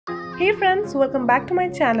Hey friends, welcome back to my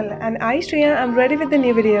channel, and I Shreya am ready with a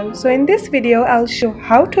new video. So in this video I'll show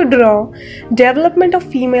how to draw development of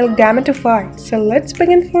female gametophyte. So let's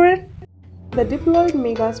begin for it. The diploid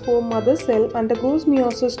megaspore mother cell undergoes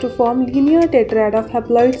meiosis to form linear tetrad of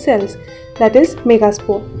haploid cells, that is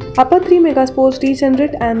megaspore. Upper three megaspores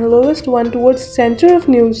degenerate and lowest one towards center of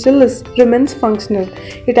nucellus remains functional.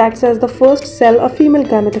 It acts as the first cell of female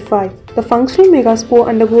gametophyte. The functional megaspore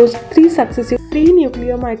undergoes three successive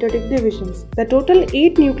nuclear mitotic divisions. The total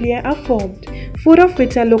 8 nuclei are formed, 4 of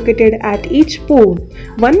which are located at each pole.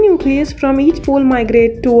 One nucleus from each pole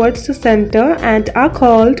migrate towards the center and are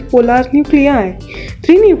called polar nuclei.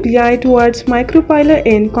 3 nuclei towards micropylar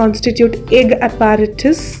end constitute egg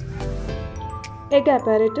apparatus. Egg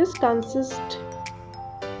apparatus consists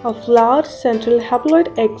of large central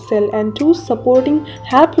haploid egg cell and 2 supporting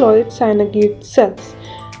haploid synagogue cells.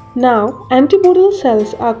 Now, antibodal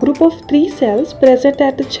cells are a group of 3 cells present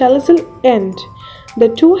at the chelizal end. The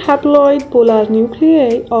 2 haploid polar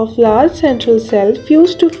nuclei of large central cell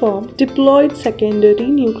fuse to form diploid secondary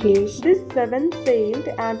nucleus. This 7-celled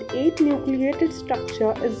and 8-nucleated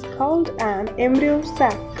structure is called an embryo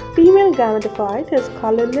sac. Female gametophyte is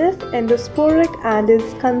colorless, endosporic, and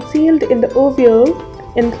is concealed in the ovule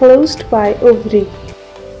enclosed by ovary.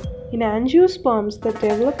 In angiosperms, the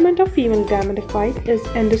development of female gametophyte is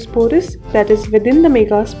endosporous, that is within the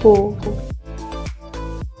megaspore.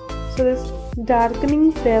 So this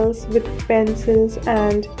darkening cells with pencils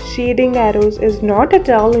and shading arrows is not at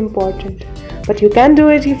all important, but you can do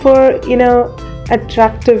it for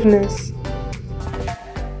attractiveness.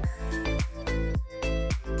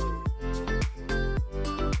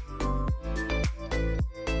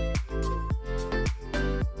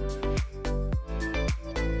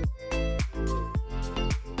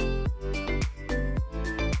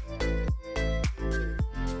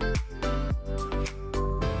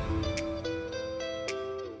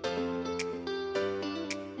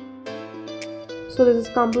 So this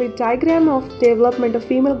is complete diagram of development of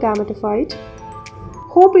female gametophyte.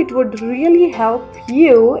 Hope it would really help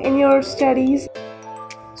you in your studies.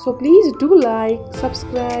 So please do like,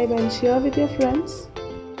 subscribe and share with your friends.